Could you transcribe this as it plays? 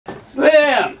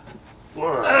Slim!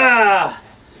 What?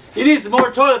 You need some more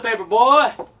toilet paper,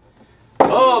 boy.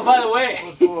 Oh, by the way.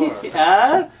 What for?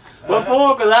 Huh? What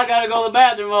for? Because I got to go to the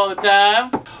bathroom all the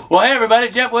time. Well, hey, everybody.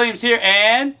 Jeff Williams here,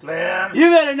 and Slim.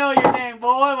 you better know your name,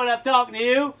 boy, when I'm talking to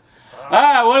you. All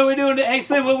right, what are we doing? Hey,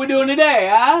 Slim, what are we doing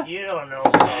today, huh? You don't know.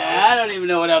 Yeah, I don't even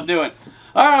know what I'm doing.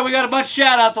 All right, we got a bunch of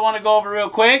shout-outs I want to go over real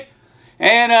quick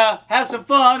and have some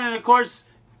fun. And, of course,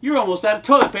 you're almost out of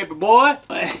toilet paper, boy.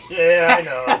 Yeah, I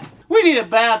know. We need a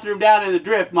bathroom down in the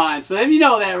drift mine, Slim. You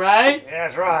know that, right?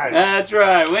 That's right. That's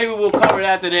right. Maybe we'll cover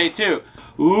that today, too.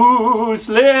 Ooh,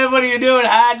 Slim, what are you doing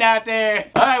hiding out there?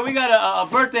 All right, we got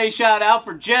a birthday shout-out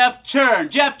for Jeff Churn.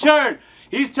 Jeff Churn,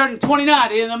 he's turning 29 at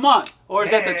the end of the month. Or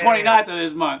is that the 29th of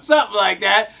this month? Something like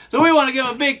that. So we want to give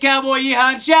him a big cowboy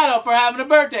yeehaw shout-out for having a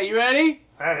birthday. You ready?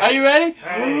 Ready. Are you ready?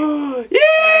 Ready. Yeehaw!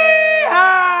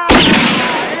 Yeah!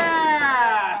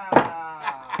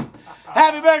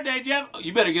 Happy birthday, Jeff.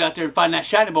 You better get out there and find that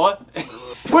shiny boy.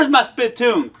 Where's my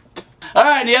spittoon? All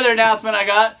right, the other announcement I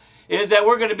got is that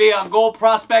we're going to be on Gold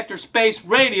Prospector Space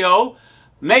Radio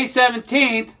May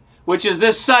 17th, which is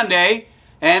this Sunday,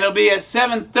 and it'll be at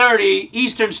 7:30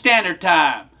 Eastern Standard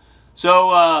Time.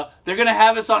 So they're going to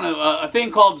have us on a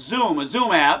thing called Zoom, a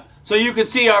Zoom app, so you can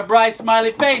see our bright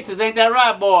smiley faces. Ain't that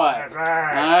right, boy? That's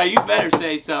right. You better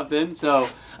say something. So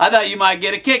I thought you might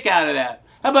get a kick out of that.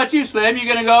 How about you, Slim? You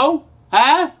going to go?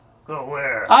 Huh? Go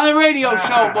where? On the radio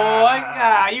show, boy.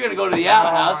 You're going to go to the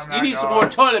outhouse. You need some more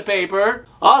toilet paper.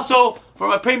 Also, for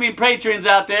my premium patrons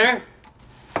out there,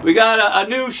 we got a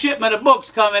new shipment of books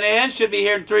coming in. Should be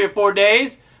here in 3 or 4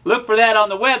 days. Look for that on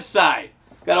the website.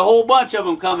 Got a whole bunch of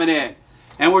them coming in.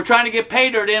 And we're trying to get pay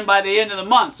dirt in by the end of the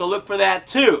month, so look for that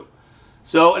too.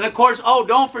 So, and of course, oh,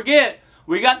 don't forget,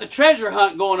 we got the treasure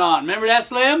hunt going on. Remember that,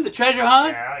 Slim? The treasure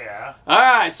hunt? Yeah. All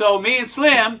right, so me and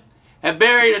Slim have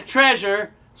buried a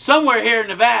treasure somewhere here in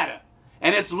Nevada.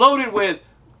 And it's loaded with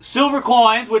silver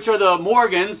coins, which are the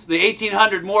Morgans, the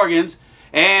 1800 Morgans.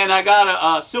 And I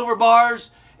got silver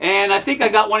bars, and I think I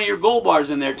got one of your gold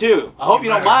bars in there too. I hope you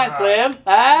don't mind, Slim.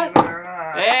 Huh?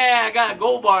 Yeah, I got a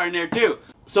gold bar in there too.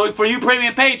 So for you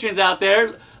premium patrons out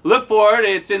there, look for it.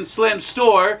 It's in Slim's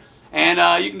store, and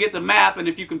you can get the map, and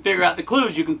if you can figure out the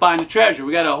clues, you can find the treasure.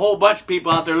 We got a whole bunch of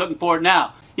people out there looking for it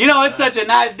now. You know, it's such a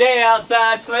nice day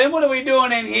outside, Slim. What are we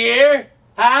doing in here?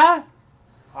 Huh?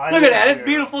 Look at that. It's a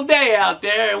beautiful day out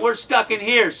there, and we're stuck in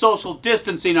here social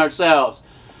distancing ourselves,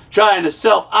 trying to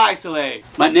self-isolate.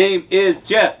 My name is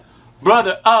Jeff,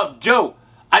 brother of Joe.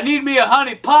 I need me a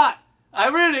honey pot. I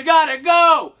really gotta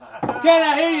go. Can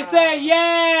I hear you say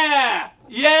yeah?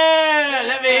 Yeah.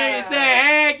 Let me hear you say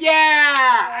heck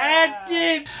yeah. Heck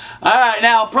yeah. All right,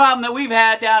 now a problem that we've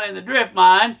had down in the drift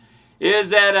mine is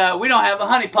that we don't have a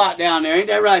honey pot down there. Ain't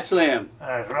that right, Slim?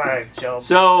 That's right, Joe.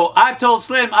 So I told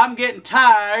Slim I'm getting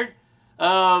tired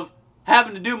of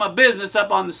having to do my business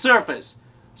up on the surface.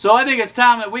 So I think it's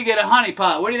time that we get a honey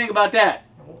pot. What do you think about that?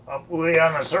 We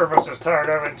on the surface is tired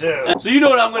of it too. So you know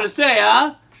what I'm going to say,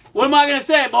 huh? What am I going to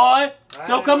say, boy?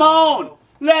 So come on,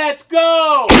 let's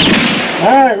go!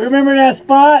 Alright, remember that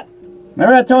spot?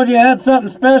 Remember I told you I had something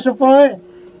special for it?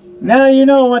 Now you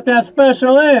know what that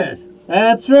special is.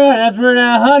 That's right, that's where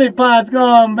that honey pot's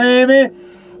going, baby.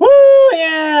 Woo,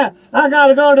 yeah! I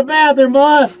gotta go to the bathroom,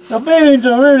 boy. The beans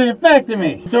are really affecting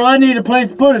me. So I need a place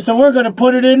to put it, so we're gonna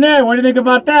put it in there. What do you think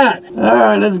about that?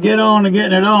 Alright, let's get on to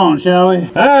getting it on, shall we?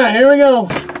 Alright, here we go.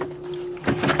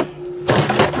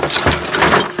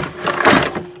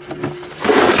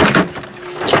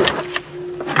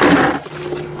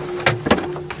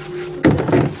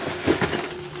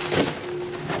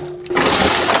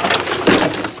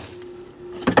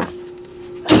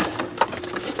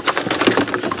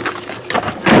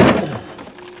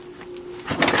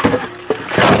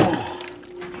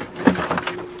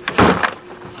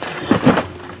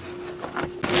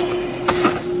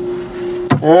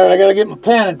 Alright, I gotta get my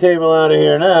panning table out of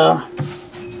here now.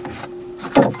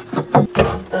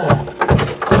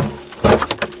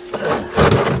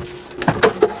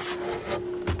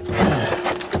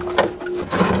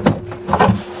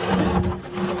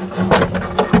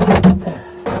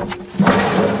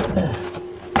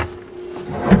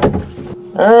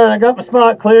 Alright, I got my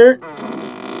spot cleared.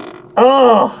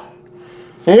 Oh,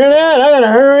 you hear that? I gotta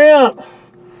hurry up.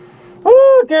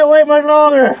 Woo, can't wait much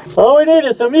longer. All we need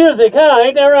is some music, huh?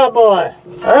 Ain't that right, boy?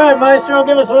 Alright, Maestro,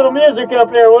 give us a little music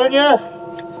up there, would ya?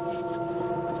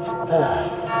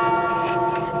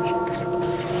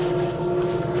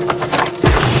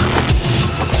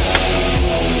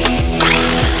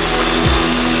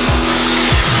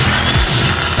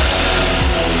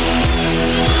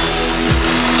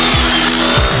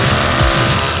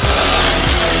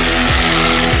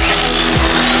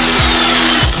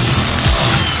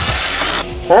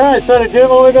 Alright, son of Jim,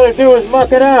 what we're going to do is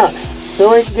muck it out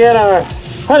so we can get our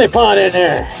honey pot in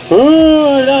there.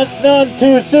 Ooh, not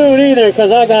too soon either,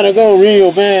 because I got to go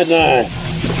real bad now.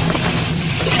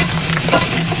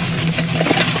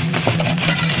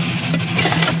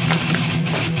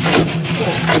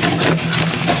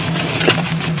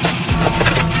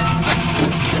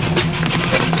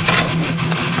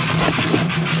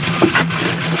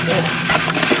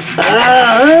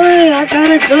 Hurry, I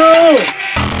gotta go!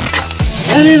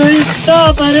 Anything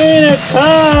stop, I need a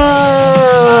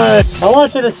car! I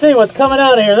want you to see what's coming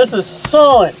out of here. This is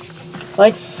solid,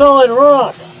 like solid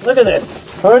rock. Look at this.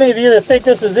 For any of you that think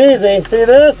this is easy, see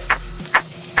this?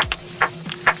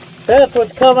 That's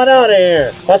what's coming out of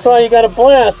here. That's why you gotta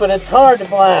blast, but it's hard to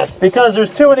blast because there's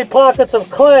too many pockets of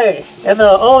clay, and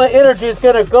all the energy is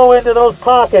gonna go into those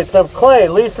pockets of clay,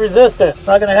 least resistance.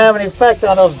 Not gonna have any effect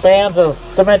on those bands of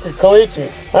cemented caliche.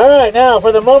 All right, now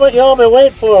for the moment y'all been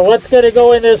waiting for, what's gonna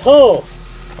go in this hole?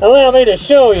 Allow me to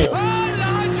show you.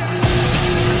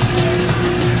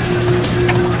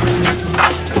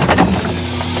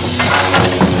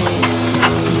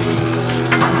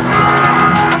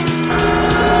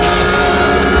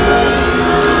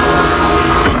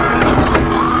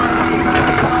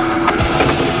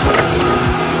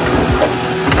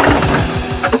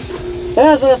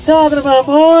 That's what I'm talking about,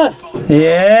 boy.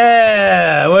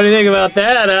 Yeah, what do you think about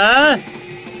that, huh?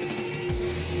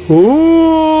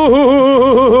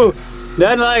 Ooh,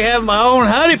 nothing like having my own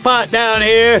honey pot down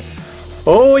here.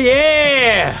 Oh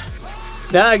yeah.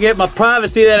 Now I get my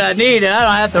privacy that I need and I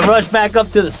don't have to rush back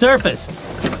up to the surface.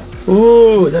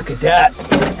 Ooh, look at that.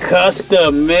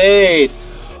 Custom made.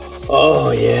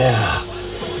 Oh yeah.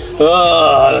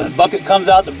 The bucket comes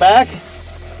out the back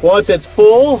once it's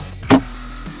full.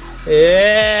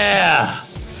 Yeah,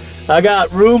 I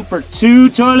got room for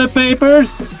 2 toilet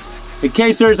papers in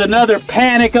case there's another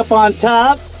panic up on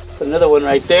top. Another one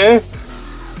right there.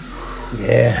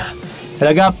 Yeah, and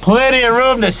I got plenty of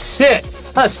room to sit.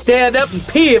 I'll stand up and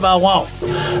pee if I want.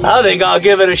 I think I'll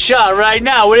give it a shot right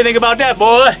now. What do you think about that,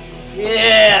 boy?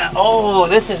 Yeah, oh,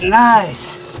 this is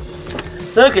nice.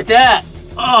 Look at that.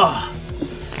 Oh,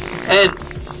 and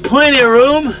plenty of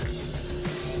room.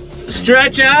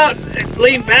 Stretch out,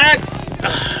 lean back,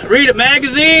 read a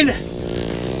magazine.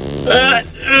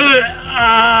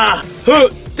 Who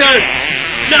does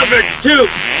number 2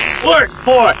 work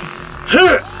for?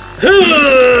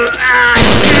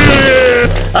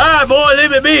 Alright, boy,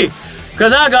 leave it be,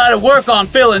 because I got to work on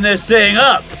filling this thing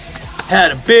up.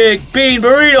 Had a big bean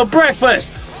burrito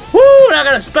breakfast. Woo, and I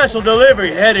got a special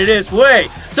delivery headed this way.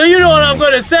 So you know what I'm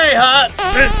going to say, huh?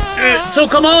 So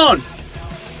come on.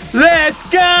 Let's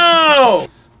go!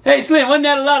 Hey Slim, wasn't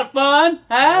that a lot of fun?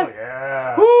 Huh? Oh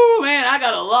yeah. Woo, man, I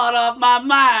got a lot off my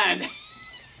mind.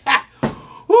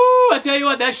 Woo, I tell you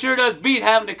what, that sure does beat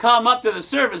having to come up to the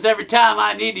surface every time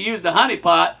I need to use the honey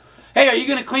pot. Hey, are you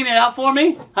gonna clean it out for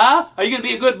me? Huh? Are you gonna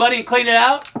be a good buddy and clean it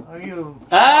out? Are you?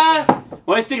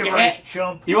 Want to stick your hand?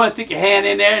 Chump. You want to stick your hand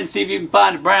in there and see if you can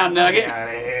find a brown nugget? Get out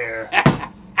of here.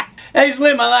 Hey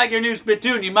Slim, I like your new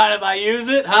spittoon. You mind if I use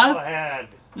it, huh? Go ahead.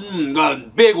 Got a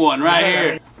big one right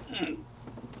here.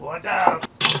 What's up?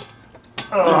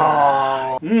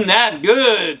 Oh. That's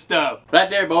good stuff. Right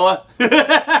there, boy. Ooh,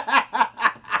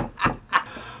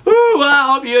 well,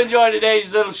 I hope you enjoyed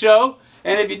today's little show.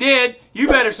 And if you did, you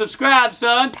better subscribe,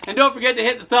 son. And don't forget to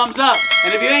hit the thumbs up.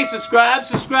 And if you ain't subscribed,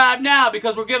 subscribe now,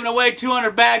 because we're giving away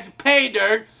 200 bags of pay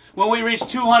dirt when we reach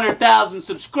 200,000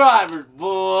 subscribers,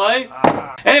 boy.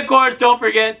 And of course, don't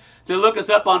forget to look us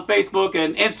up on Facebook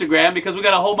and Instagram, because we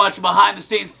got a whole bunch of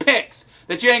behind-the-scenes pics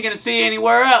that you ain't gonna see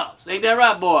anywhere else. Ain't that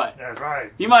right, boy? That's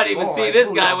right. You might even see this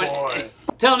guy with.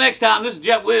 Till next time, this is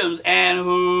Jeff Williams, and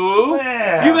who?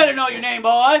 Yeah. You better know your name,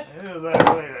 boy.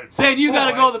 You Saying you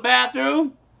gotta go to the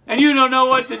bathroom, and you don't know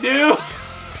what to do.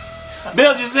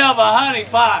 Build yourself a honey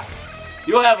pot.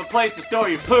 You'll have a place to store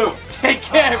your poop. Take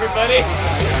care, everybody.